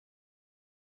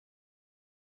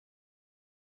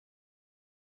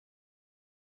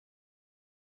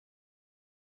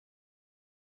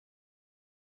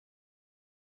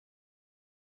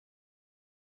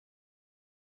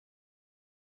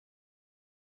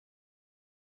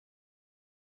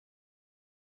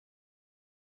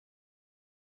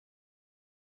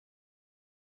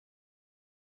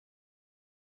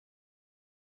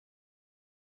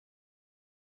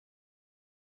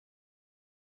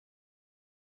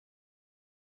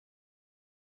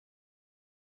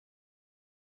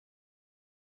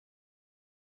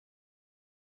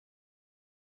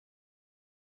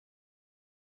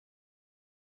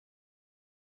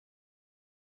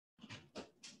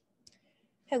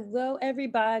Hello,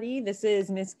 everybody. This is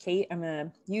Miss Kate. I'm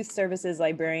a youth services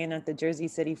librarian at the Jersey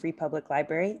City Free Public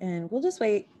Library, and we'll just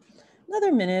wait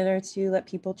another minute or two, let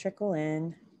people trickle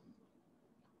in.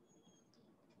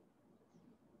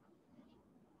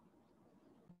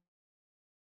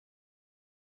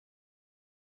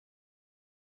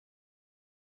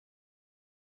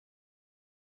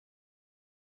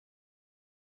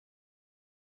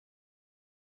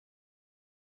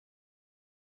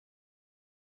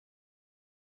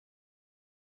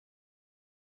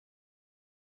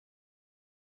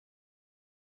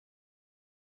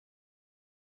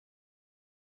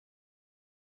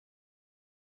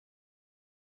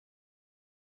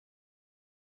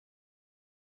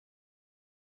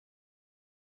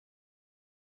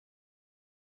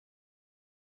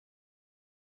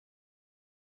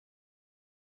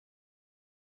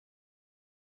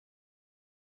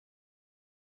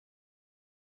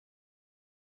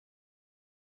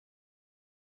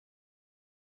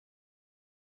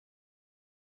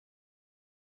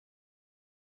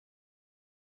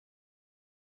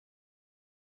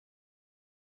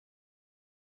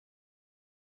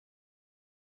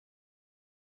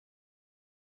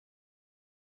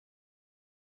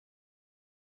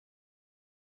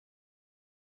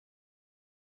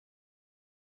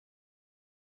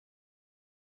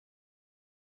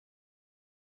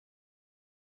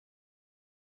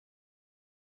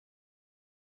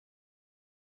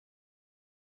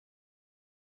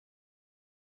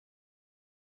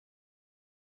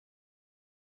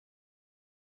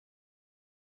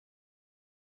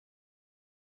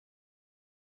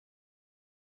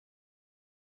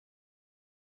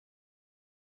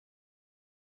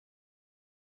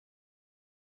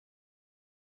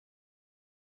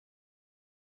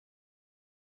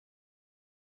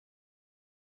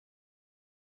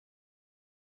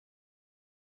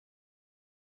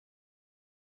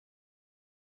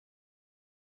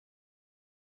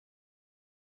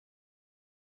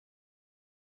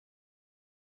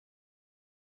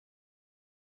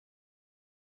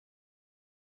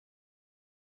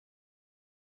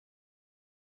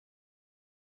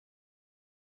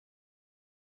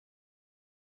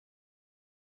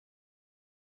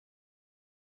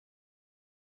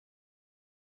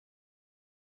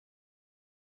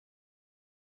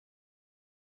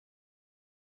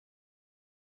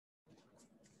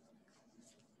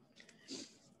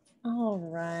 All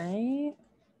right.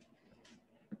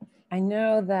 I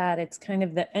know that it's kind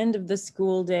of the end of the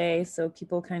school day, so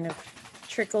people kind of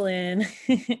trickle in.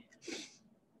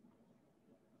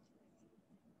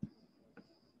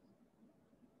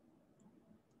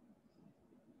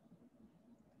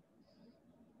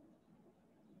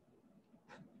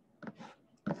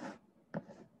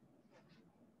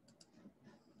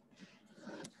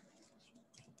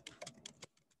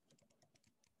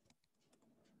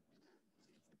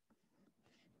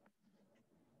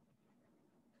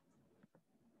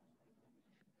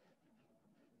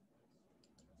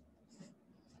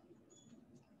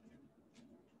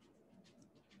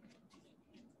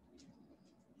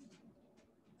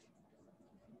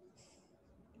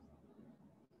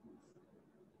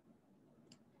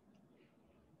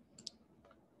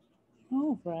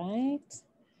 All right.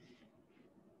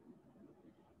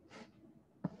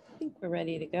 I think we're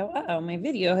ready to go. Uh-oh, my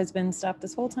video has been stopped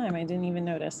this whole time. I didn't even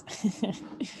notice.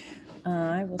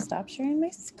 I will stop sharing my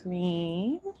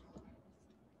screen.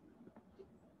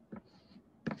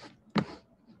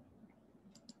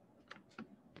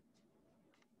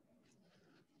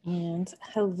 And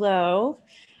hello,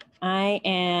 I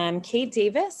am Kate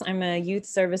Davis. I'm a youth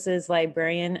services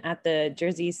librarian at the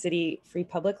Jersey City Free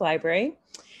Public Library.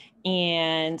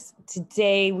 And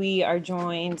today we are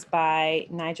joined by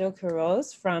Nigel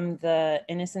Quiroz from the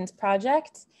Innocence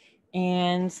Project.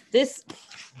 And this,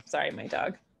 sorry, my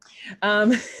dog.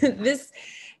 This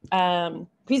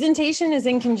presentation is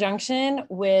in conjunction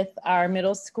with our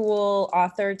middle school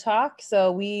author talk.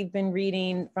 So we've been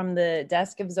reading From the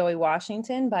Desk of Zoe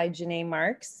Washington by Janae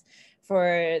Marks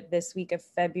for this week of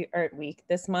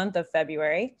this month of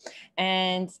February.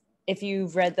 And if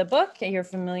you've read the book, you're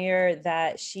familiar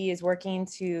that she is working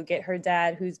to get her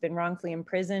dad, who's been wrongfully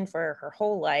imprisoned for her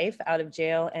whole life, out of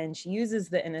jail. And she uses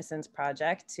the Innocence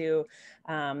Project to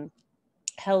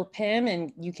help him.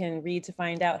 And you can read to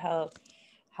find out how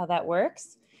that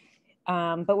works.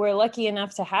 But we're lucky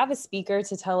enough to have a speaker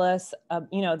to tell us,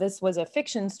 this was a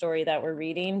fiction story that we're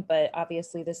reading, but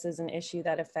obviously this is an issue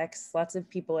that affects lots of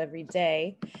people every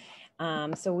day.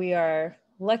 So we are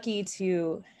lucky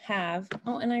to have,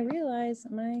 oh, and I realize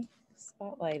my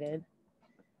spotlighted.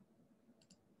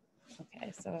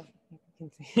 Okay, so you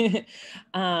can see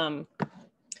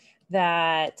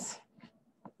that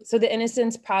So the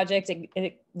Innocence Project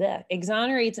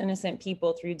exonerates innocent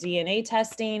people through DNA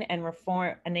testing and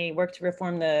reform, and they work to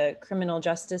reform the criminal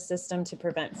justice system to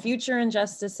prevent future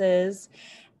injustices.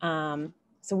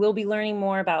 So we'll be learning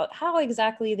more about how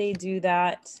exactly they do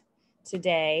that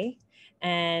today.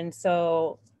 And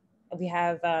so we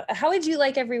have, how would you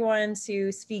like everyone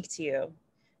to speak to you?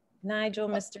 Nigel,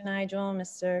 Mr. Nigel,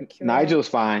 Mr. Quiroz? Nigel's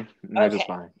fine. Nigel's Okay.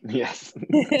 fine. Yes.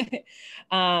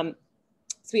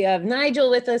 So we have Nigel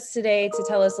with us today to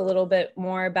tell us a little bit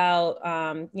more about,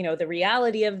 the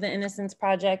reality of the Innocence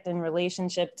Project in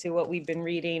relationship to what we've been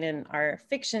reading in our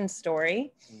fiction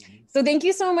story. Mm-hmm. So thank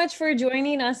you so much for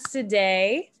joining us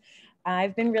today.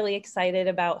 I've been really excited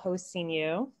about hosting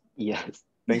you. Yes.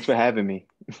 Thanks for having me.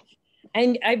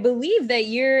 And I believe that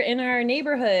you're in our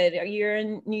neighborhood. You're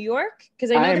in New York?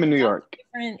 Because I am in New York.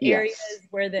 Different areas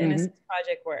where the Innocence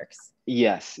Project works.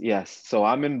 Yes. So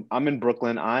I'm in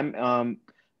Brooklyn.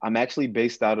 I'm actually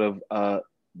based out of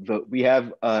we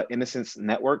have Innocence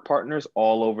Network partners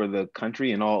all over the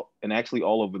country and actually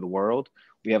all over the world.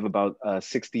 We have about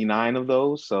 69 of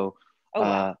those. So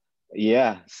wow.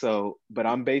 Yeah. So, but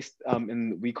I'm based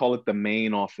we call it the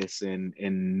main office in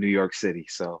New York City.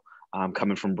 So I'm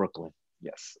coming from Brooklyn.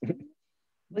 Yes.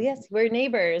 Well, yes, we're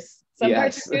neighbors. Some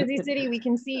parts of Jersey City, we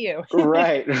can see you.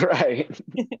 Right.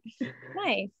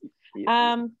 Nice.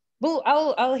 Well,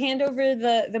 I'll hand over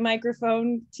the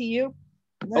microphone to you.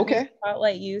 Let me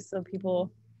spotlight you so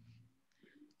people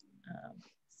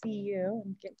see you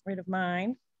and get rid of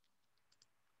mine.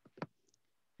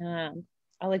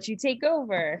 I'll let you take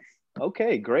over.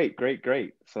 Okay, great.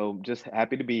 So just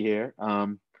happy to be here.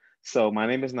 So my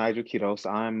name is Nigel Quiroz.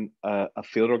 I'm a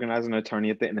field organizer and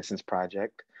attorney at the Innocence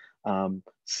Project.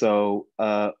 So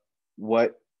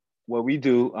what we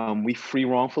do, we free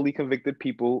wrongfully convicted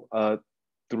people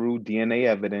through DNA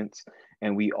evidence,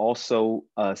 and we also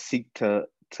seek to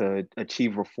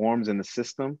achieve reforms in the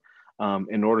system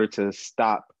in order to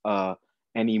stop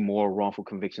any more wrongful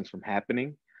convictions from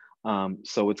happening.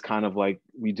 So it's kind of like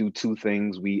we do two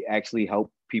things. We actually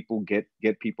help people get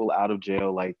people out of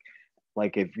jail, like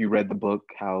if you read the book,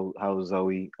 how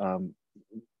Zoe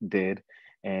did,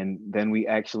 and then we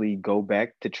actually go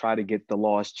back to try to get the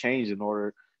laws changed in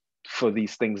order for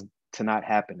these things to not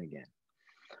happen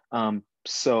again.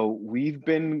 So we've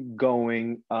been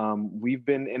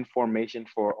in formation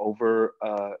for over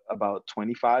about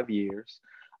 25 years.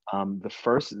 The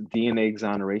first DNA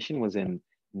exoneration was in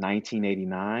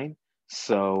 1989.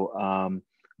 So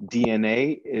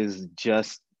DNA is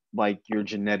just like your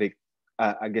genetic,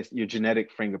 your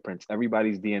genetic fingerprints.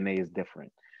 Everybody's DNA is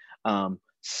different.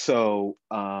 So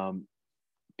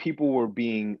people were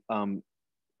being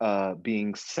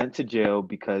sent to jail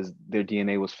because their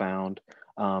DNA was found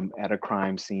at a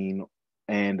crime scene.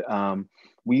 And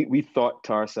we thought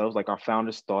to ourselves, like our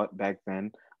founders thought back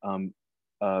then,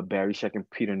 Barry Scheck and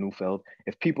Peter Neufeld,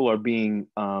 if people are being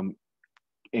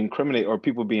incriminated or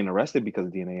people being arrested because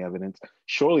of DNA evidence,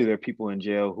 surely there are people in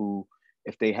jail who,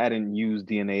 if they hadn't used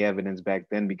DNA evidence back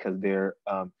then because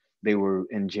they were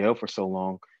in jail for so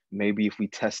long, maybe if we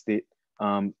test it,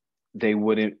 they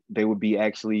would be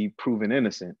actually proven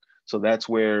innocent. So that's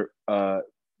where the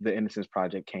Innocence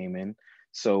Project came in.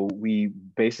 So we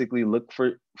basically look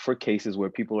for cases where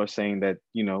people are saying that,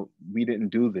 we didn't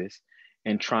do this,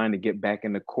 and trying to get back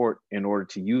into court in order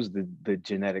to use the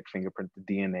genetic fingerprint, the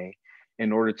DNA,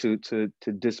 in order to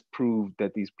disprove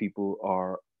that these people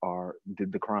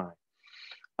did the crime.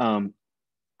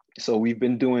 So we've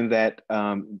been doing that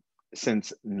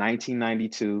since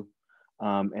 1992.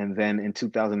 And then in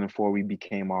 2004, we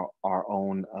became our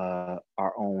own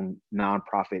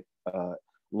nonprofit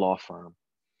law firm.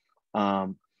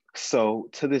 So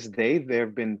to this day, there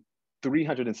have been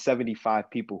 375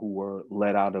 people who were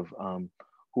let out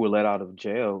of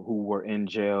jail, who were in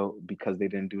jail because they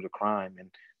didn't do the crime,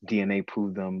 and DNA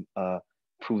proved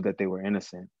that they were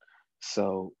innocent.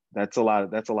 So that's a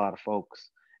lot of folks,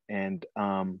 and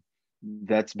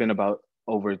that's been about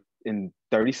over in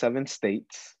 37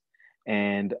 states.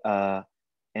 And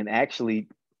actually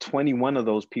 21 of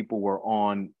those people were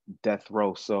on death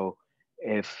row. So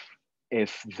if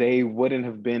they wouldn't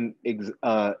have been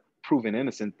proven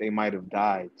innocent, they might have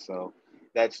died. So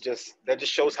that just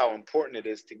shows how important it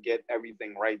is to get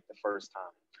everything right the first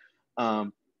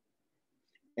time.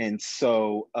 And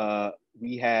so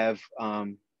we have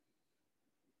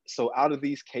so out of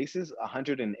these cases,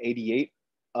 188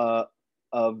 of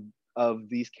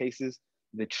these cases,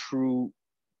 the true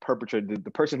perpetrator,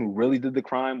 the person who really did the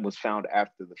crime, was found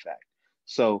after the fact.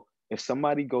 So if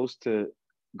somebody goes to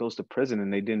prison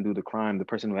and they didn't do the crime, the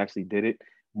person who actually did it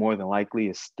more than likely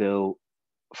is still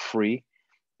free.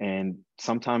 and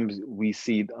sometimes we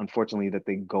see, unfortunately, that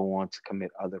they go on to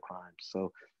commit other crimes.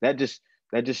 So that just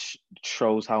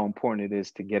shows how important it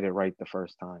is to get it right the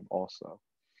first time also.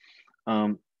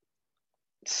 Um,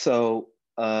 so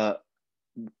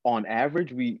on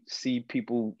average, we see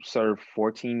people serve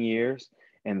 14 years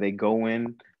and they go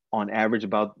in on average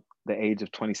about the age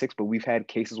of 26. But we've had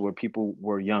cases where people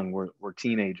were young, were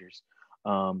teenagers,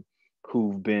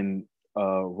 who've been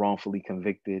wrongfully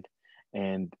convicted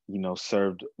and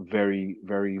served very,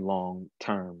 very long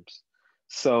terms.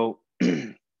 So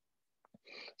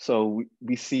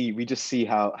we just see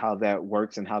how that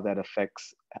works and how that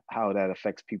affects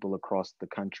people across the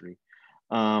country.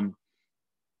 Um,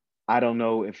 I don't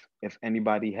know if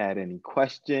anybody had any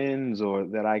questions or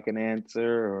that I can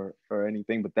answer or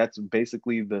anything, but that's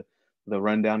basically the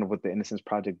rundown of what the Innocence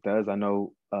Project does. I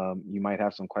know you might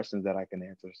have some questions that I can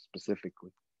answer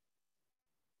specifically.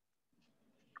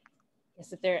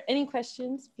 Yes, if there are any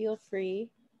questions, feel free.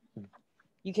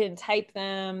 You can type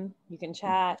them, you can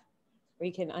chat, or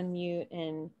you can unmute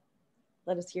and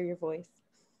let us hear your voice.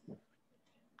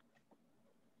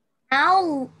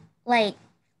 How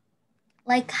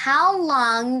how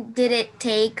long did it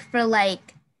take for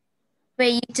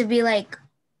you to be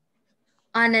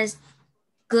on a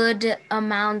good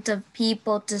amount of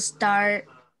people to start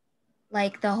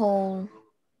the whole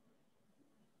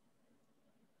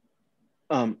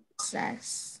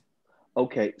process?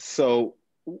 Okay, so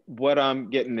what I'm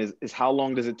getting is how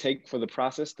long does it take for the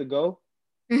process to go?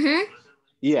 Mm-hmm.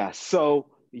 Yeah, so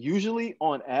usually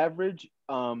on average,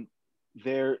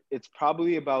 it's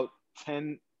probably about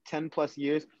 10 plus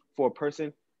years for a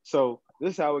person. So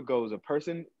this is how it goes. A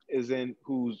person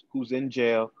who's in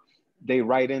jail, they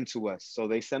write into us. So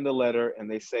they send a letter and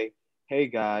they say, "Hey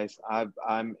guys,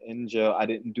 I'm in jail. I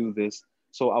didn't do this.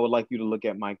 So I would like you to look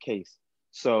at my case."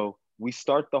 So we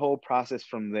start the whole process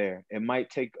from there. It might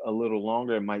take a little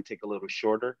longer, it might take a little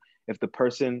shorter. If the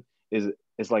person is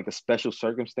like a special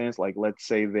circumstance, like let's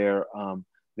say they're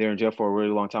in jail for a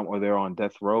really long time or they're on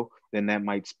death row, then that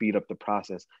might speed up the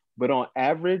process. But on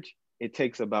average, it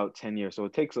takes about 10 years. So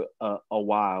it takes a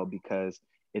while because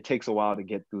it takes a while to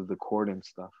get through the court and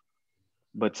stuff.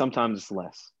 But sometimes it's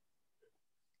less.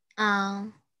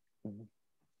 Oh.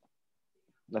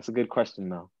 That's a good question,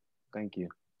 though. Thank you.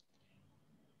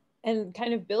 And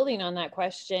kind of building on that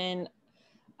question,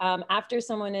 after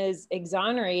someone is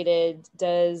exonerated,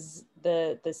 does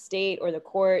the state or the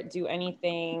court do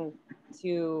anything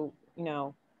to,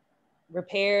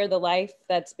 repair the life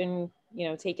that's been,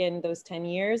 taken those 10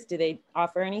 years? Do they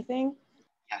offer anything?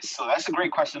 Yes, so that's a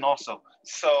great question also.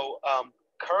 So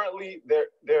currently there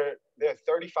are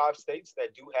 35 states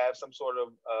that do have some sort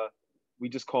of, we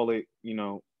just call it,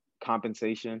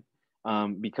 compensation,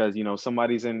 because,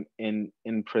 somebody's in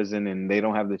prison and they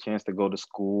don't have the chance to go to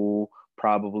school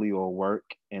probably or work,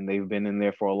 and they've been in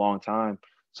there for a long time.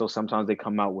 So sometimes they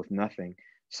come out with nothing.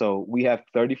 So we have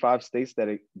 35 states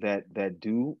that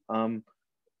do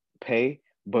pay,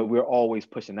 but we're always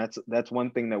pushing. That's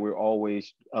one thing that we're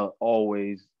always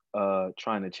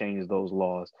trying to change those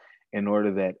laws in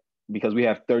order that, because we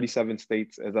have 37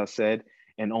 states, as I said,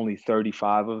 and only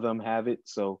 35 of them have it.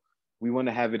 So we want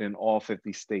to have it in all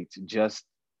 50 states, just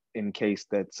in case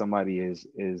that somebody is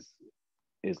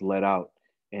let out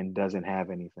and doesn't have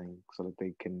anything, so that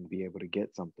they can be able to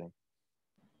get something.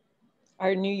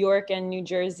 Are New York and New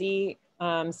Jersey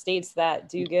states that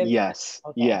do give? Yes,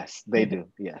 okay. Yes, they do.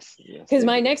 Yes. Because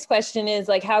my next question is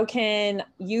how can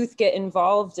youth get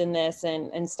involved in this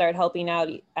and start helping out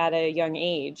at a young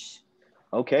age?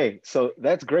 Okay, so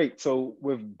that's great. So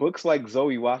with books like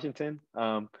Zoe Washington,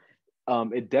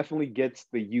 it definitely gets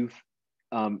the youth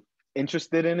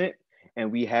interested in it.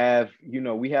 And we have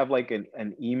like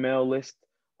an email list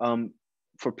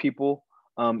for people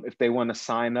if they want to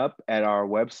sign up at our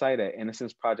website at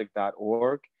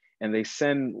innocenceproject.org, and they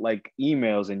send like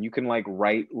emails, and you can like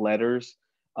write letters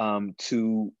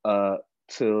to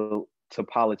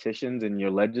politicians and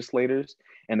your legislators,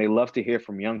 and they love to hear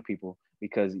from young people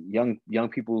because young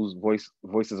people's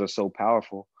voices are so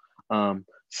powerful.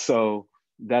 So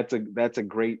that's a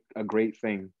great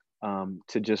thing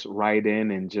to just write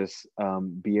in and just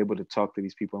be able to talk to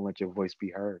these people and let your voice be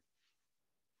heard.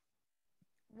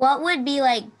 What would be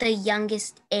like the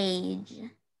youngest age?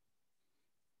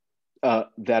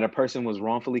 That a person was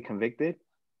wrongfully convicted?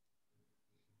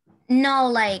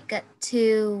 No,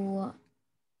 to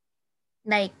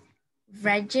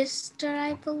register,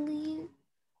 I believe.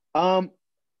 Well,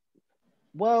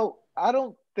 I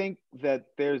don't think that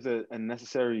there's a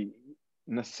necessarily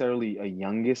a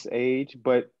youngest age,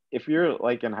 but if you're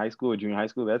like in high school or junior high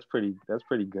school, that's pretty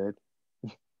good.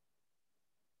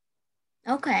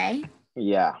 Okay.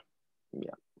 Yeah.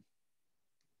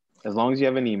 As long as you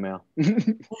have an email.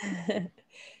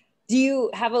 Do you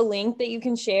have a link that you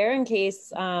can share in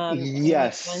case anyone wants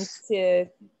Yes. to?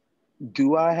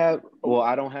 Do I have? Well,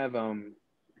 I don't have. Or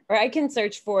I can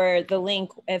search for the link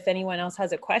if anyone else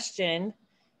has a question.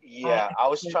 Yeah, I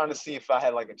was trying to see if I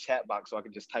had like a chat box so I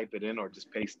could just type it in or just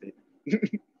paste it.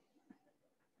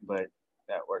 But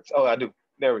that works. Oh, I do.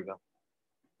 There we go.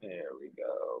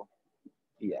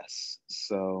 Yes.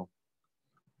 So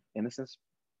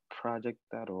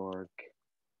innocenceproject.org.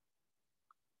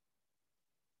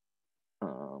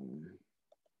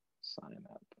 Sign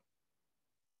up.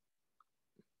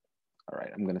 All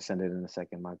right, I'm gonna send it in a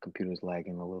second. My computer's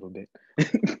lagging a little bit.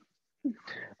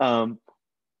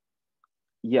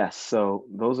 Yes, so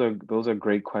those are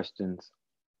great questions.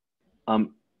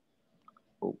 Can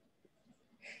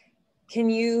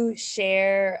you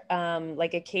share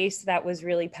like a case that was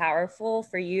really powerful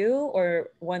for you,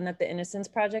 or one that the Innocence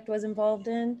Project was involved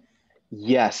in?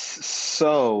 Yes.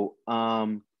 So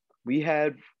we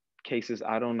had cases.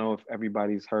 I don't know if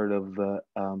everybody's heard of the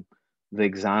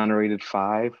exonerated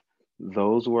five.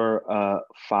 Those were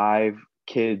 5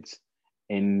 kids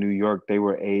in New York. They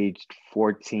were aged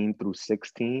 14 through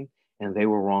 16, and they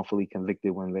were wrongfully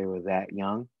convicted when they were that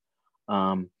young.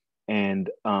 And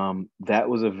that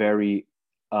was a very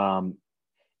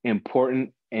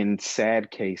important and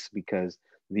sad case because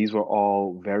these were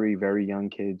all very, very young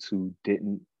kids who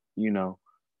didn't,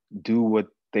 do what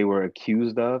they were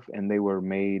accused of, and they were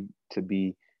made to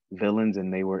be villains,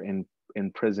 and they were in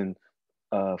prison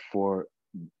for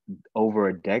over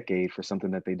a decade for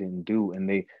something that they didn't do, and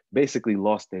they basically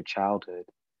lost their childhood.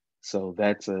 So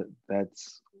that's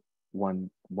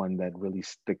one that really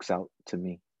sticks out to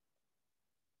me.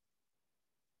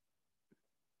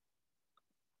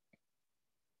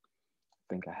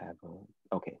 I think I have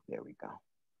okay, there we go.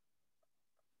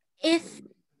 If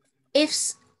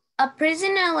a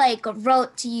prisoner like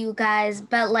wrote to you guys,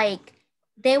 but like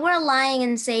they were lying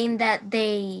and saying that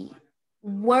they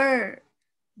weren't,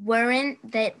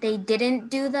 that they didn't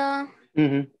do the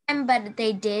crime, but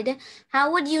they did,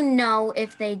 how would you know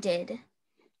if they did?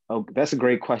 Oh, that's a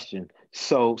great question.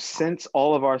 So since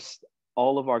all of our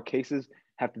cases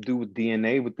have to do with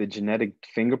DNA, with the genetic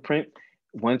fingerprint,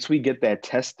 once we get that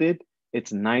tested,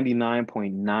 it's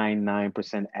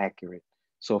 99.99% accurate.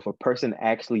 So if a person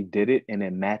actually did it and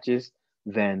it matches,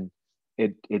 then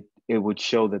it would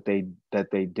show that they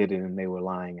did it and they were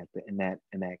lying in that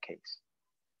case.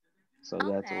 So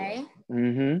Okay.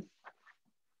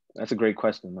 That's a great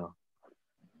question though.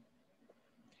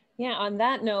 Yeah, on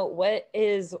that note, what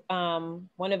is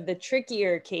one of the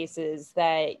trickier cases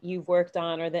that you've worked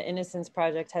on, or the Innocence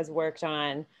Project has worked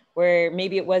on, where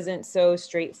maybe it wasn't so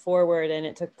straightforward and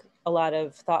it took a lot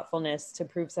of thoughtfulness to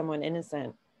prove someone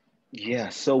innocent? Yeah,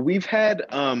 so we've had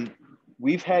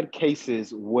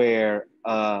cases where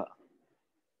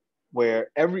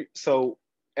every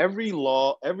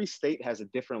state has a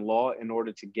different law in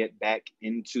order to get back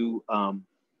into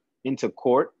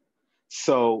court.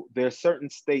 So there's certain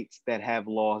states that have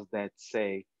laws that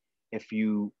say if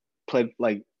you pled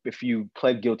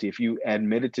guilty, if you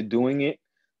admitted to doing it,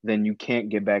 then you can't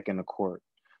get back into court.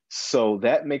 So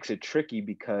that makes it tricky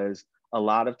because a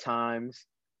lot of times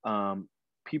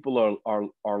people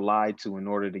are lied to in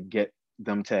order to get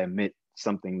them to admit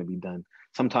something to be done.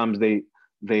 Sometimes they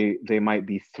might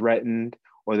be threatened,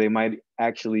 or they might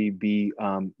actually be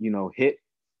hit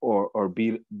or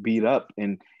beat up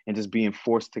and just being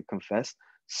forced to confess.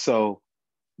 So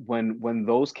when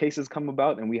those cases come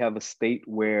about and we have a state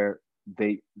where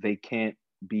they can't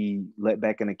be let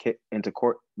back into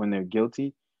court when they're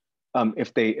guilty,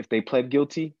 if they pled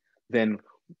guilty, then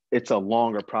it's a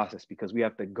longer process because we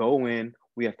have to go in,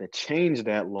 we have to change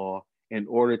that law in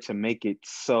order to make it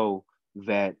so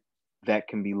that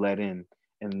can be let in.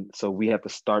 And so we have to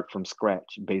start from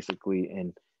scratch basically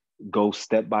and go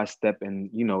step by step. And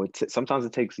sometimes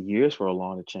it takes years for a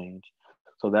law to change.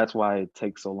 So that's why it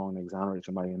takes so long to exonerate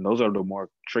somebody. And those are the more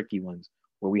tricky ones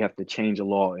where we have to change a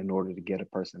law in order to get a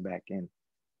person back in.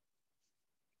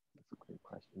 That's a great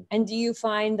question. And do you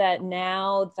find that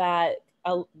now that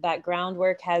that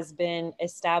groundwork has been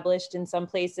established in some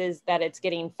places, that it's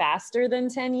getting faster than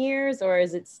 10 years, or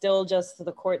is it still just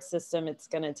the court system, it's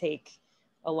going to take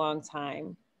a long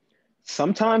time?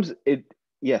 Sometimes it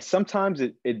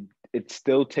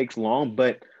still takes long,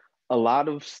 but a lot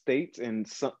of states and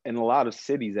a lot of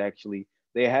cities actually,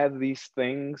 they have these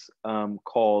things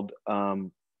called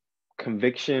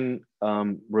conviction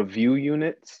review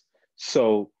units.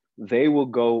 So they will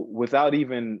go without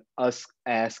even us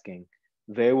asking.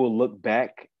 They will look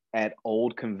back at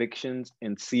old convictions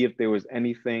and see if there was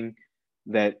anything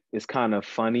that is kind of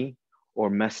funny or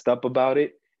messed up about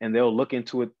it, and they'll look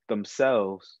into it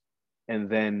themselves, and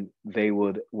then they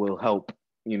will help,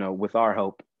 you know, with our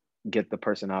help, get the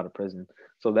person out of prison.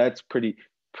 So that's pretty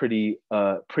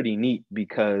neat,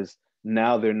 because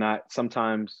now they're not,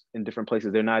 sometimes in different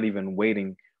places, they're not even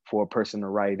waiting for a person to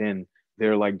write in.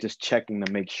 They're like just checking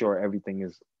to make sure everything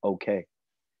is okay.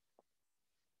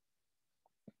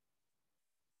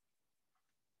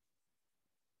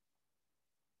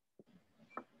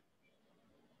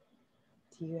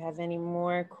 Do you have any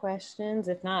more questions?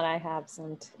 If not, I have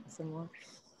some more.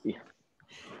 Yeah.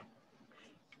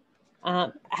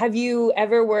 Have you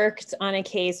ever worked on a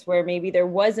case where maybe there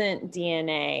wasn't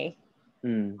DNA?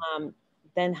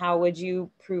 Then how would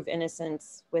you prove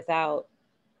innocence without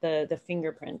the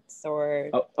fingerprints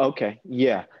or? Oh, okay.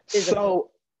 Yeah.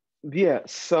 Physical.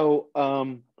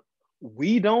 So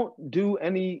we don't do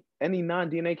any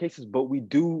non-DNA cases, but we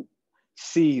do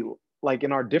see, like,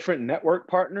 in our different network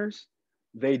partners,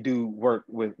 they do work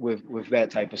with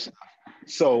that type of stuff.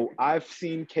 So I've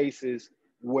seen cases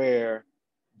where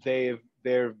there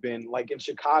have been, like in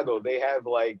Chicago, they have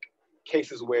like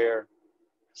cases where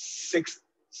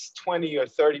 20 or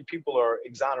 30 people are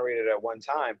exonerated at one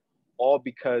time, all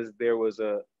because there was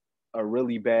a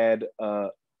really bad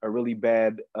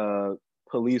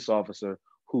police officer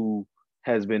who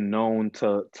has been known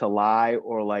to lie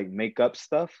or like make up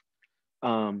stuff.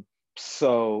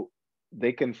 So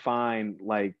they can find,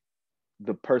 like,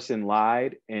 the person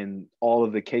lied, and all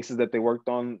of the cases that they worked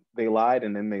on, they lied,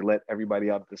 and then they let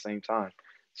everybody out at the same time.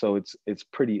 So it's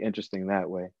pretty interesting that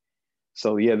way.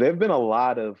 So yeah, there have been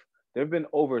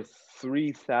over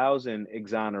 3,000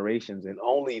 exonerations, and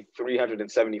only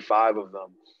 375 of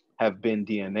them have been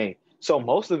DNA. So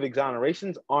most of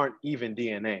exonerations aren't even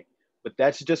DNA, but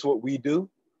that's just what we do.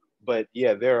 But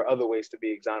yeah, there are other ways to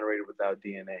be exonerated without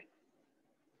DNA.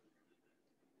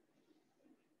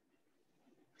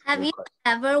 Have you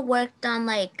ever worked on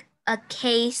like a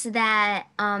case that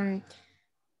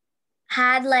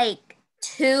had like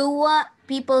two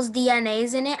people's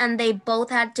DNAs in it and they both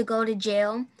had to go to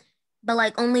jail, but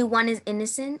like only one is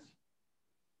innocent?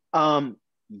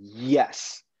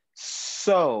 Yes.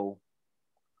 So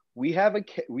we had a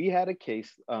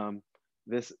case.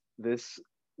 This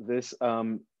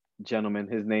gentleman,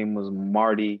 his name was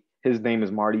Marty. His name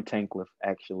is Marty Tankliff,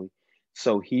 actually.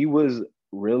 So he was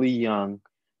really young.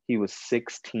 He was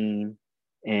 16,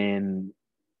 and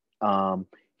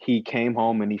he came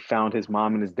home and he found his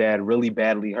mom and his dad really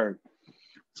badly hurt.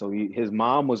 So his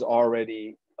mom was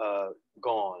already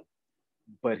gone,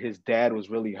 but his dad was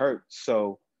really hurt.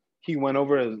 So he went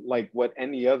over, like what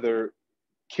any other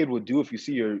kid would do if you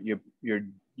see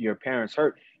your parents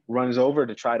hurt, runs over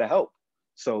to try to help.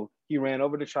 So he ran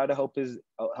over to try to help his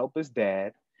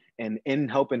dad, and in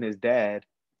helping his dad,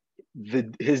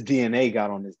 his DNA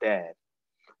got on his dad.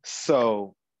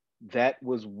 So that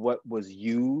was what was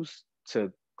used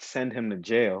to send him to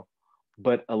jail.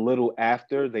 But a little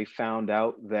after, they found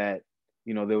out that,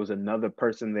 you know, there was another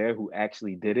person there who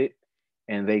actually did it,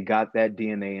 and they got that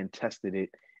DNA and tested it,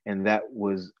 and that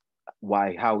was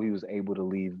how he was able to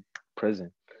leave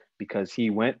prison, because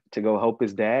he went to go help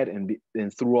his dad, and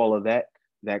through all of that,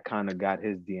 that kind of got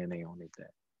his DNA on his dad.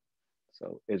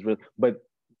 So it's really, but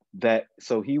that,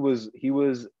 so he was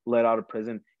let out of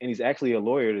prison, and he's actually a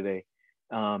lawyer today,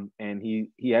 and he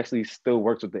actually still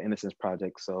works with the Innocence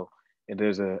Project. So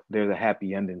there's a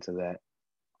happy ending to that.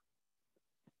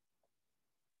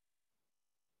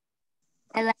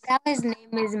 I like how his name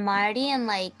is Marty, and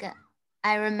like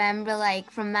I remember like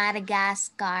from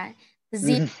Madagascar, the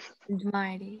zebra is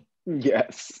Marty.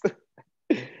 Yes.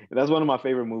 That's one of my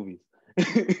favorite movies.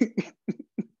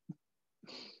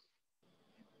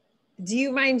 Do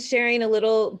you mind sharing a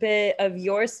little bit of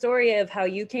your story of how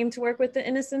you came to work with the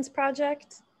Innocence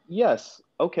Project? Yes.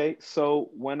 Okay. So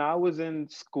when I was in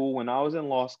school, when I was in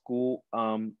law school,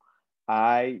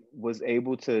 I was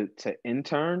able to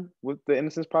intern with the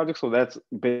Innocence Project. So that's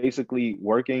basically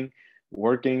working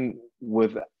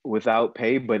without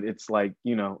pay, but it's like,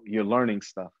 you know, you're learning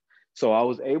stuff. So I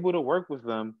was able to work with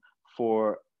them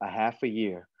for a half a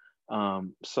year.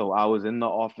 So I was in the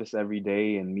office every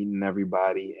day and meeting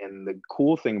everybody. And the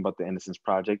cool thing about the Innocence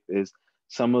Project is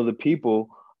some of the people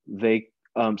that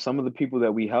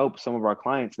we help, some of our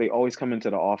clients, they always come into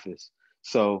the office.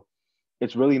 So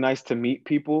it's really nice to meet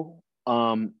people.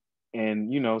 And,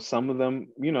 you know, some of them,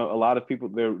 you know, a lot of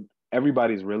people,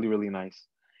 everybody's really, really nice.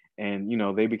 And, you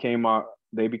know, they became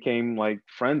like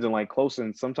friends and like close,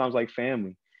 and sometimes like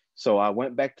family. So I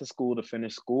went back to school to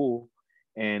finish school.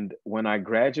 And when I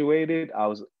graduated, I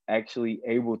was actually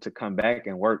able to come back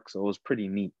and work. So it was pretty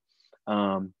neat.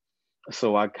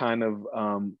 So I kind of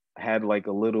had like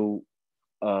uh, a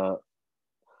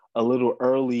little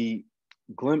early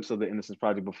glimpse of the Innocence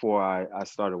Project before I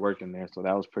started working there. So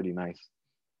that was pretty nice.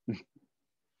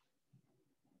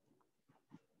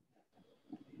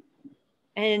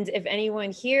 And if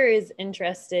anyone here is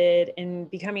interested in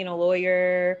becoming a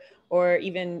lawyer, or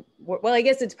even, well, I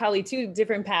guess it's probably two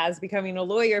different paths, becoming a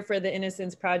lawyer for the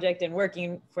Innocence Project and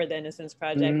working for the Innocence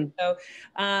Project. Mm-hmm. So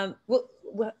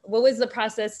what was the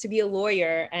process to be a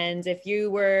lawyer? And if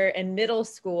you were in middle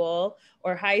school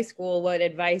or high school, what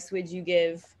advice would you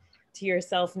give to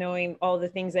yourself knowing all the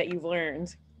things that you've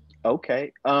learned?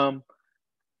 Okay.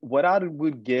 What I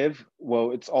would give,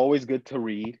 well, it's always good to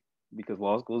read because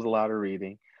law school is a lot of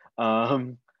reading.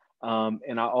 Um,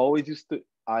 and I always used to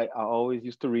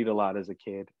read a lot as a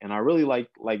kid, and I really like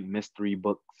mystery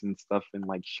books and stuff, and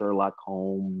like Sherlock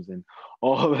Holmes and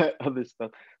all that other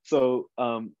stuff. So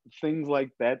things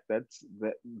like that, that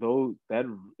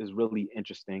is really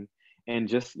interesting. And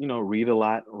just, you know, read a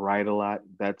lot, write a lot.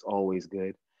 That's always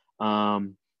good.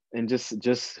 And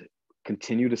just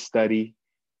continue to study,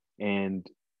 and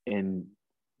and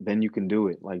then you can do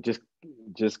it. Like just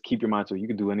keep your mind to it. You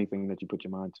can do anything that you put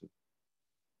your mind to.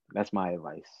 That's my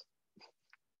advice.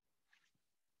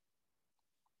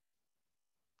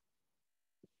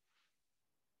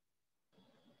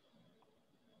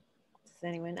 Does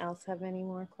anyone else have any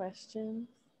more questions?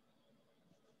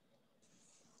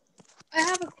 I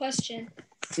have a question.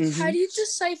 Mm-hmm. How do you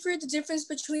decipher the difference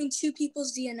between two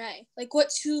people's DNA? Like what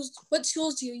tools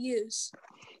do you use?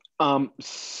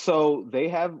 So they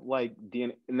have like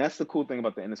DNA, and that's the cool thing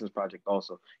about the Innocence Project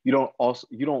also. You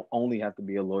don't only have to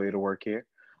be a lawyer to work here.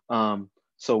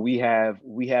 So we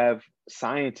have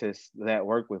scientists that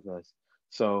work with us.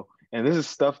 So, and this is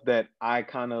stuff that I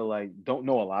kind of like don't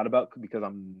know a lot about because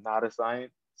I'm not a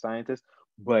scientist,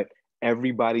 but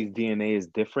everybody's DNA is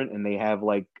different, and they have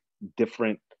like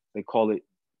different, they call it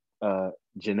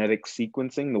genetic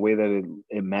sequencing, the way that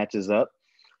it matches up.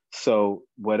 So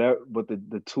what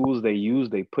the tools they use,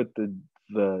 they put the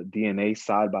DNA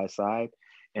side by side,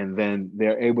 and then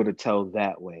they're able to tell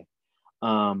that way.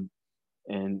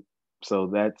 And so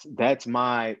that's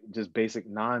my just basic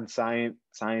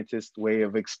scientist way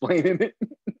of explaining it.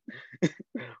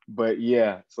 But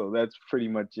yeah, so that's pretty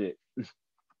much it.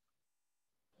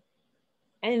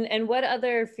 And what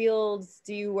other fields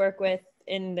do you work with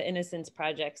in the Innocence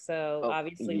Project? So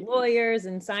obviously lawyers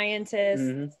and scientists.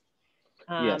 Mm-hmm.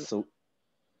 Yeah, so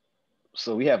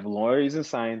we have lawyers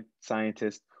and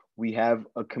scientists. We have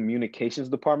a communications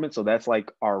department, so that's like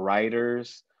our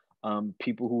writers,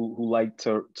 people who like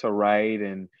to write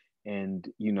and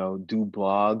you know, do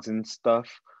blogs and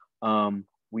stuff.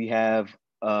 We have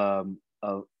a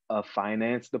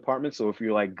finance department, so if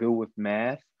you're like good with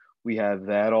math, we have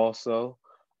that also.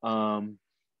 And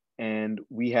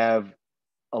we have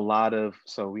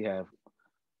we have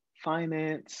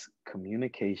finance,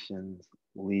 communications,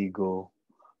 legal,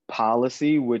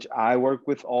 policy, which I work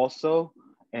with also.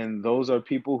 And those are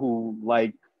people who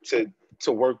like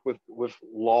to work with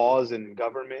laws and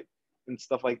government and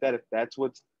stuff like that. If that's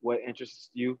what interests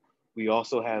you, we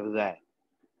also have that.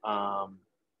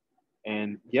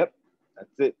 And yep,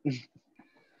 that's it.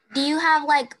 Do you have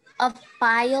like a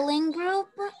filing group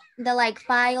that like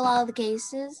file all the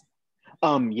cases?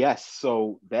 Yes,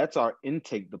 so that's our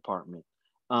intake department.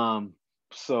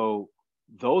 So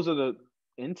those are the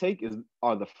intake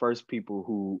are the first people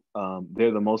who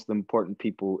they're the most important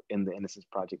people in the Innocence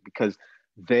Project because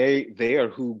they are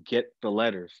who get the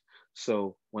letters.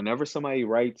 So whenever somebody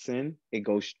writes in, it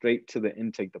goes straight to the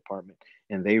intake department,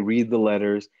 and they read the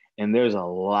letters, and there's a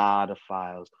lot of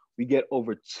files. We get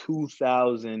over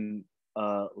 2,000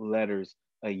 letters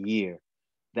a year.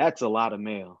 That's a lot of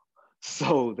mail.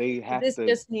 So they have is this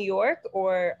just New York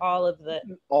or all of the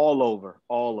all over.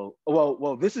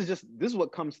 Well, this is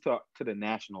what comes to the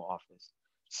national office.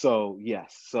 So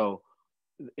yes, so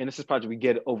Innocence Project, we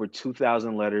get over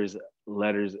 2,000 letters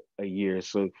a year.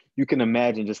 So you can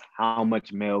imagine just how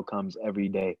much mail comes every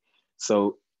day.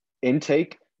 So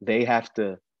intake, they have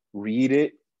to read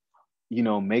it, you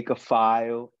know, make a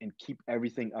file and keep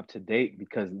everything up to date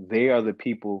because they are the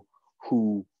people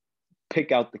who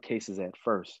pick out the cases at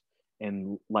first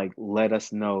and like let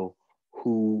us know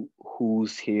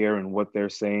who's here and what they're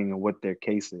saying and what their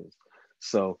case is.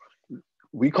 So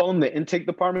we call them the intake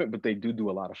department, but they do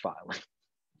a lot of filing.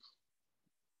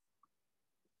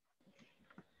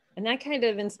 And that kind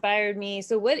of inspired me.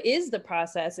 So what is the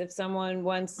process if someone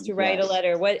wants to write a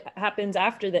letter? What happens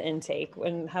after the intake?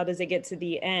 And how does it get to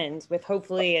the end with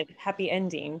hopefully a happy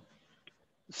ending?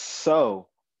 So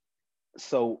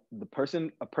a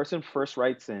person first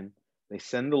writes in, They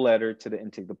send the letter to the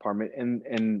intake department,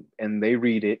 and they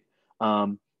read it,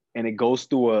 and it goes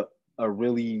through a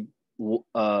really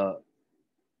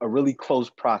close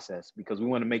process, because we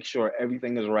want to make sure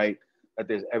everything is right, that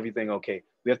there's everything okay.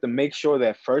 We have to make sure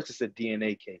that first it's a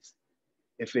DNA case.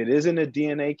 If it isn't a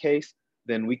DNA case,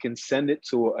 then we can send it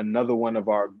to another one of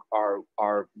our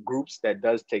groups that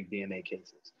does take DNA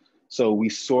cases. So we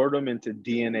sort them into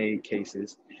DNA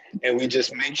cases, and we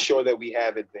just make sure that we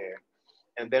have it there.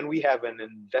 And then we have an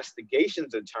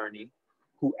investigations attorney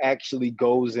who actually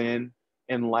goes in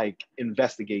and like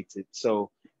investigates it.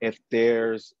 So if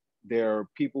there are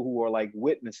people who are like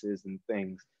witnesses and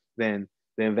things, then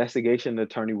the investigation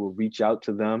attorney will reach out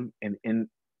to them and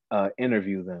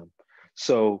interview them.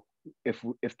 So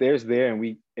if there's there,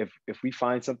 and if we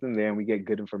find something there and we get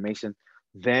good information,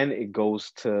 then it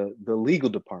goes to the legal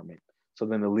department. So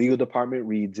then the legal department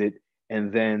reads it,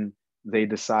 and then they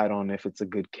decide on if it's a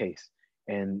good case.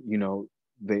 And you know,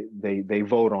 they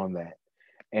vote on that.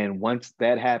 And once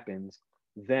that happens,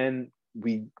 then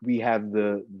we have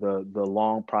the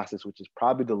long process, which is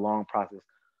probably the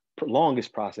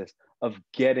longest process of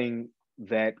getting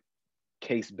that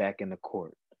case back in the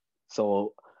court.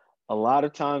 So a lot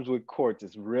of times with courts,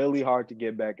 it's really hard to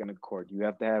get back in the court. You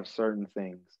have to have certain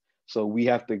things. So we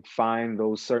have to find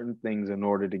those certain things in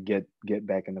order to get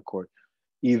back in the court.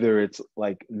 Either it's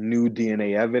like new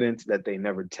DNA evidence that they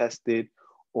never tested,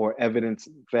 or evidence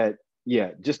that,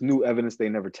 just new evidence they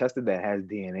never tested that has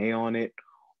DNA on it,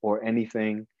 or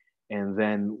anything. And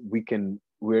then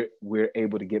we're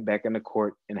able to get back in the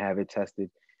court and have it tested.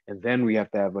 And then we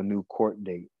have to have a new court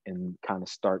date and kind of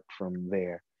start from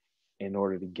there in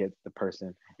order to get the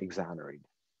person exonerated.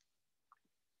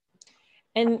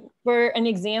 And for an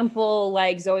example,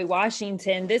 like Zoe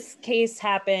Washington, this case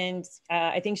happened,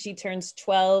 I think she turns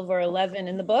 12 or 11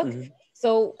 in the book. Mm-hmm.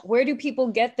 So where do people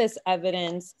get this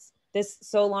evidence this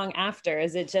so long after?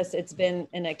 Is it just, it's been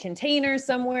in a container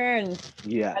somewhere and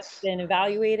has been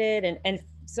evaluated? And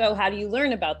so how do you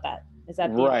learn about that? Is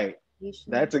that right?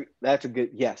 That's a good,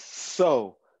 yes.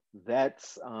 So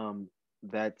that's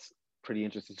pretty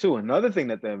interesting too. Another thing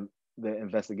that the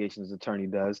investigations attorney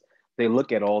does, they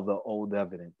look at all the old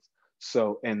evidence.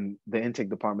 So, and the intake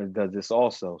department does this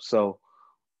also. So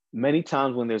many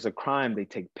times when there's a crime, they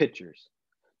take pictures.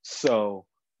 So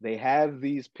they have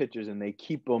these pictures and they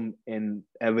keep them in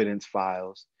evidence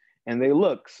files, and they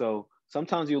look. So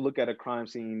sometimes you look at a crime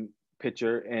scene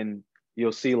picture and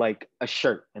you'll see like a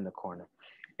shirt in the corner,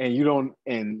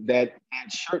 and that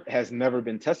shirt has never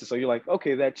been tested. So you're like,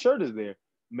 okay, that shirt is there.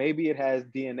 Maybe it has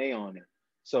DNA on it.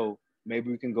 So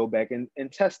maybe we can go back and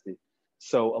test it.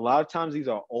 So a lot of times these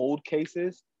are old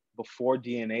cases before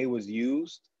DNA was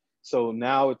used. So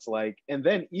now it's like, and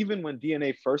then even when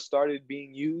DNA first started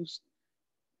being used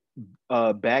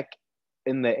back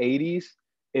in the 80s,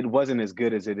 it wasn't as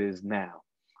good as it is now.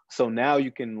 So now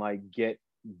you can like get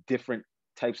different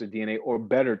types of DNA or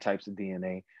better types of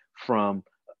DNA from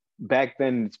back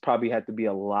then. It's probably had to be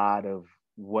a lot of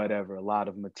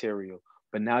material,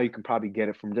 but now you can probably get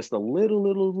it from just a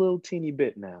little teeny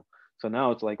bit now. So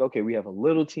now it's like, okay, we have a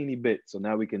little teeny bit, so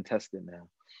now we can test it now.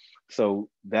 So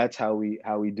that's how we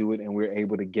do it, and we're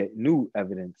able to get new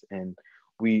evidence. And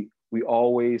we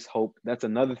always hope, that's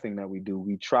another thing that we do.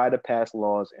 We try to pass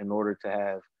laws in order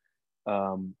to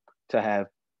have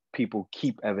people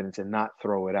keep evidence and not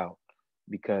throw it out,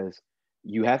 because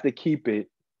you have to keep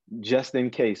it just in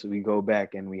case we go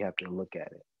back and we have to look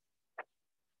at it.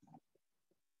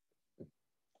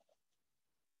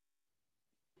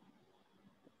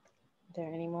 Are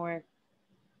there any more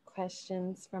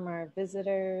questions from our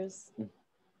visitors?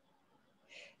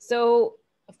 So,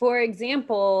 for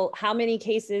example, how many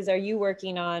cases are you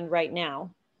working on right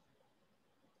now?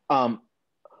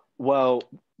 Well,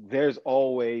 there's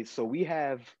always, so we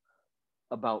have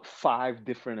about 5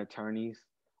 different attorneys,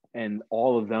 and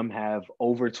all of them have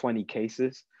over 20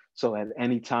 cases. So at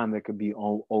any time there could be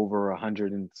over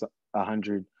 100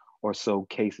 or so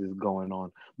cases going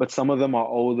on. But some of them are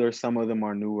older, some of them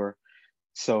are newer.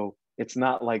 So it's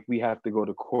not like we have to go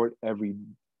to court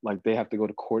they have to go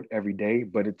to court every day,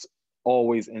 but it's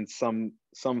always in some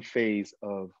phase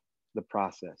of the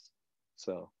process.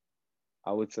 So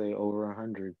I would say over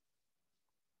 100.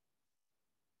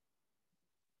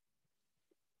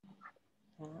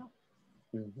 Wow.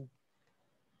 Mm-hmm.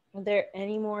 Are there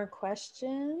any more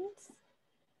questions?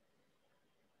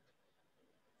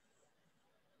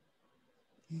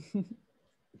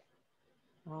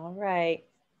 All right.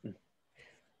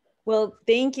 Well,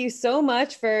 thank you so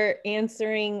much for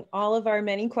answering all of our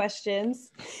many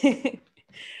questions.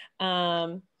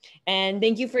 And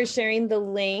thank you for sharing the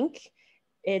link.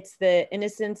 It's the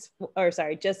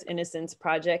just Innocence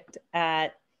Project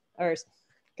gosh,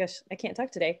 I can't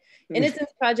talk today.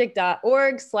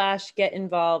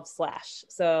 innocenceproject.org/get-involved/.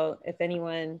 So if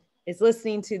anyone is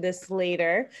listening to this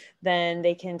later, then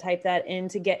they can type that in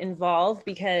to get involved,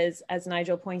 because as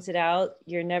Nigel pointed out,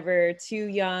 you're never too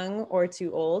young or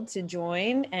too old to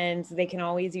join, and they can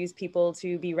always use people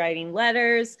to be writing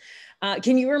letters.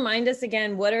 Can you remind us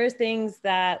again, what are things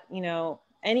that, you know,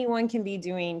 anyone can be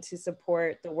doing to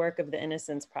support the work of the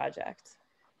Innocence Project?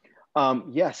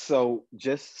 Yes, so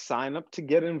just sign up to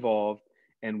get involved,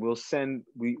 and we'll send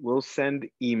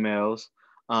emails.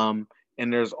 And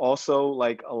there's also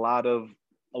like a lot of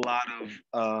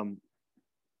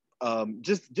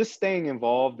just staying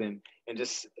involved and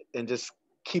just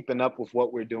keeping up with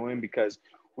what we're doing, because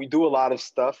we do a lot of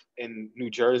stuff in New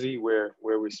Jersey where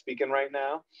we're speaking right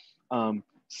now. And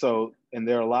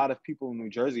there are a lot of people in New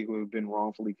Jersey who have been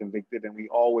wrongfully convicted, and we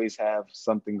always have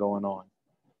something going on.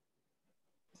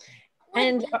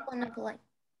 And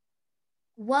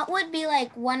what would be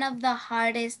like one of the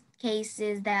hardest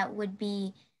cases that would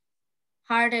be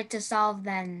harder to solve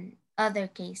than other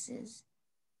cases?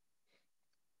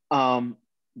 One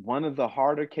of the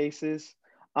harder cases,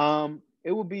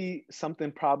 it would be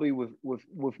something probably with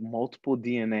multiple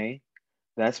DNA.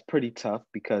 That's pretty tough,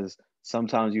 because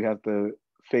sometimes you have to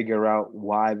figure out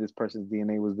why this person's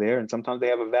DNA was there, and sometimes they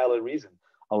have a valid reason.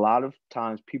 A lot of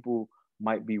times people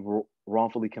might be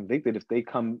wrongfully convicted if they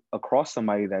come across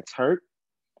somebody that's hurt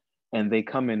and they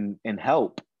come in and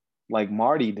help, like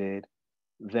Marty did,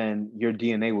 then your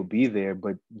DNA will be there,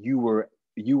 but you weren't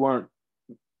you weren't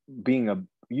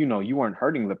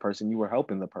hurting the person, you were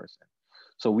helping the person.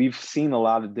 So we've seen a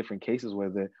lot of different cases where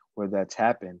that's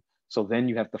happened. So then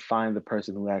you have to find the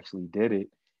person who actually did it,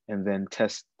 and then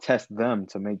test them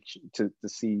to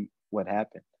see what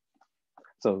happened.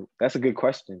 So that's a good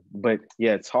question. But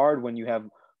yeah, it's hard when you have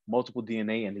multiple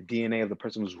DNA and the DNA of the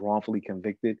person who's wrongfully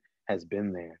convicted has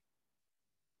been there.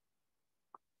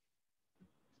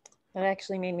 That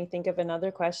actually made me think of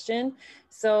another question.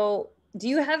 So do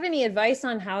you have any advice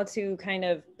on how to kind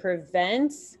of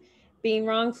prevent being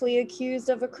wrongfully accused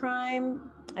of a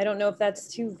crime? I don't know if that's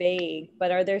too vague,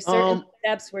 but are there certain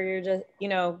steps where you're just, you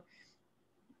know,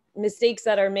 mistakes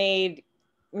that are made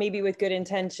maybe with good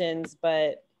intentions,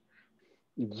 but...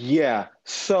 Yeah,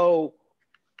 so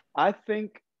I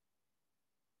think,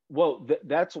 well,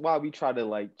 that's why we try to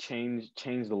like change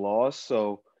the laws.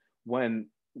 So when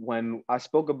I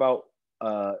spoke about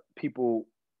people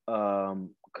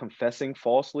confessing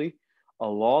falsely, a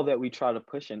law that we try to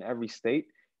push in every state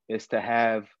is to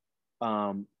have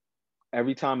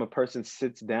every time a person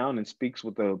sits down and speaks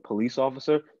with a police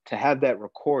officer, to have that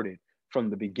recorded from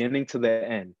the beginning to the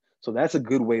end. So that's a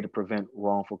good way to prevent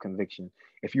wrongful conviction.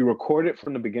 If you record it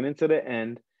from the beginning to the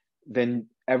end, then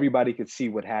everybody could see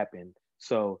what happened.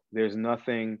 So there's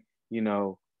nothing, you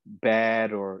know,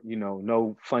 bad or, you know,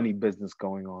 no funny business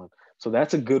going on. So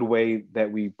that's a good way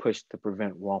that we push to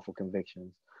prevent wrongful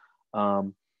convictions.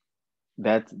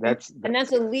 That's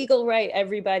a legal right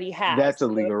everybody has. That's a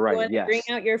legal right. Yes. Bring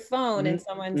out your phone and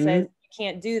someone says you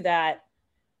can't do that.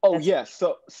 Oh yes.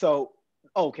 So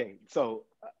okay. So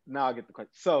now I get the question.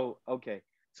 So okay.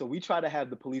 So we try to have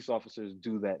the police officers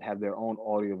do that, have their own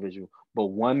audio visual. But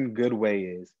one good way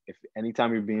is, if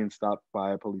anytime you're being stopped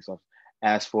by a police officer,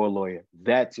 ask for a lawyer.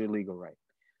 That's your legal right.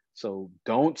 So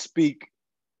don't speak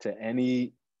to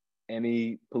any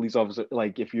police officer.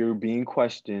 Like if you're being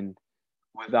questioned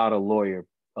without a lawyer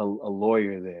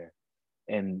there,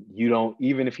 and you don't,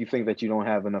 even if you think that you don't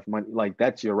have enough money, like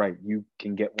that's your right. You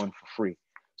can get one for free.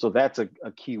 So that's a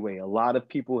key way. A lot of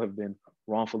people have been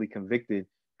wrongfully convicted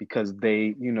because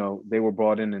they were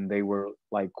brought in and they were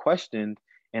like questioned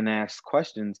and asked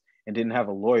questions and didn't have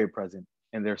a lawyer present.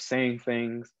 And they're saying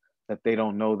things that they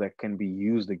don't know that can be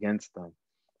used against them.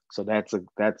 So that's a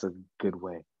good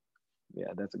way.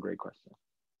 Yeah, that's a great question.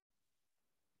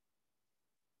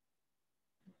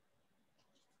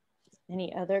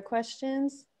 Any other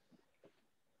questions?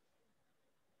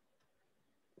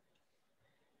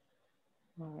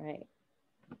 All right.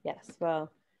 Yes.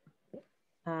 Well,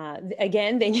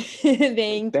 again, thank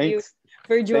you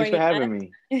for joining. Thanks for having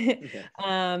me.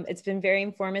 It's been very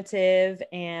informative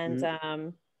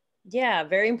and yeah,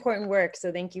 very important work.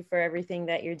 So thank you for everything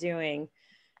that you're doing.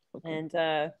 Okay.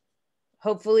 And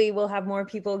hopefully we'll have more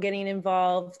people getting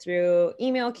involved through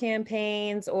email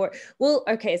campaigns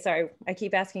okay, sorry, I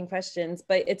keep asking questions,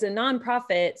 but it's a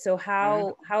nonprofit. So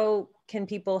how can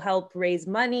people help raise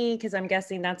money? Because I'm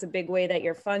guessing that's a big way that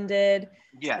you're funded.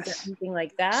 Yes. Is there anything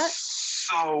like that?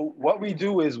 So what we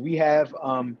do is we have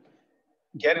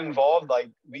get involved. Like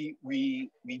we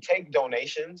take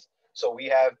donations. So we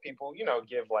have people, you know,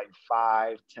 give like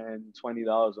 $5, $10,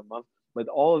 $20 a month, but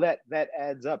all of that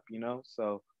adds up, you know.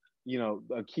 So, you know,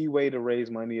 a key way to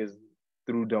raise money is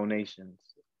through donations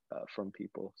from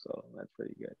people. So that's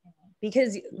pretty good.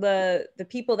 Because the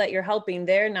people that you're helping,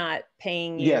 they're not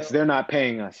paying you. Yes, they're not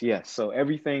paying us. Yes, so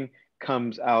everything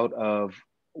comes out of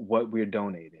what we're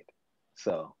donated.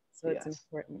 So it's yes.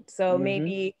 important. So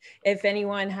maybe if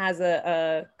anyone has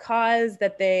a cause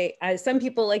that they, some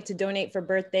people like to donate for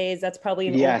birthdays. That's probably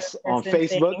an older on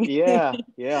person Facebook. thing.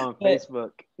 Yeah, on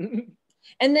Facebook.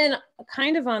 And then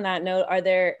kind of on that note, are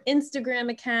there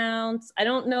Instagram accounts? I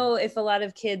don't know if a lot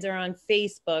of kids are on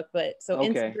Facebook, but so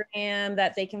Instagram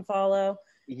that they can follow.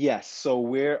 Yes, so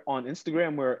we're on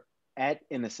Instagram, we're at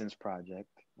Innocence Project,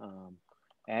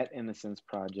 at Innocence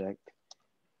Project.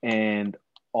 And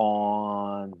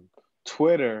on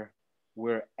Twitter,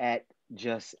 we're at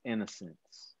Just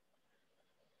Innocence.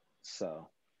 So,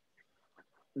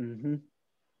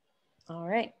 All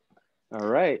right. All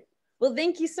right. Well,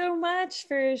 thank you so much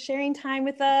for sharing time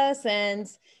with us and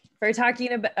for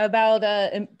talking about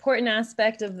an important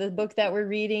aspect of the book that we're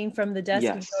reading, From the Desk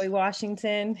of Joey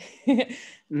Washington.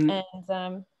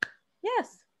 And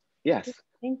yes.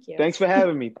 Thank you. Thanks for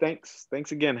having me. Thanks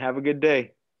again. Have a good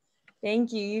day.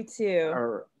 Thank you. You too.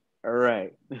 All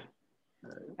right.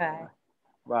 Bye.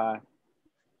 Bye.